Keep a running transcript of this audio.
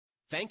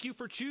Thank you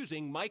for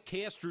choosing Mike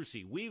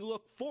Castrucci. We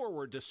look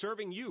forward to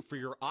serving you for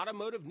your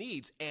automotive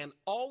needs and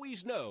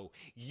always know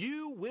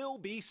you will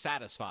be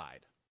satisfied.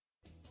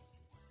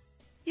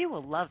 You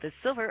will love the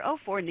silver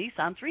 '04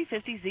 Nissan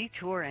 350Z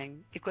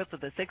Touring, equipped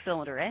with a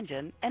 6-cylinder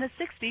engine and a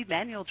 6-speed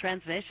manual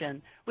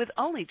transmission with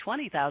only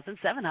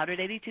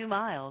 20,782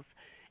 miles.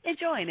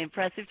 Enjoy an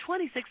impressive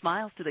 26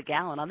 miles to the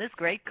gallon on this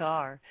great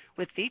car,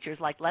 with features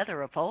like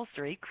leather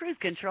upholstery, cruise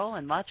control,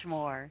 and much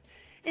more.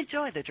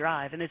 Enjoy the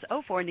drive in this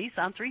 '04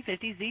 Nissan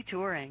 350Z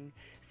Touring.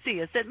 See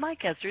us at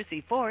Mike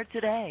Castrucci Ford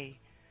today.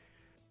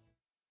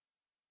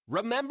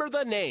 Remember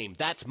the name.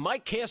 That's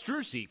Mike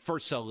Castrucci for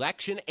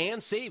selection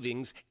and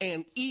savings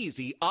and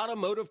easy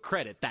automotive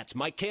credit. That's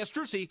Mike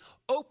Castrucci,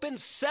 open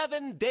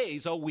 7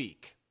 days a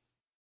week.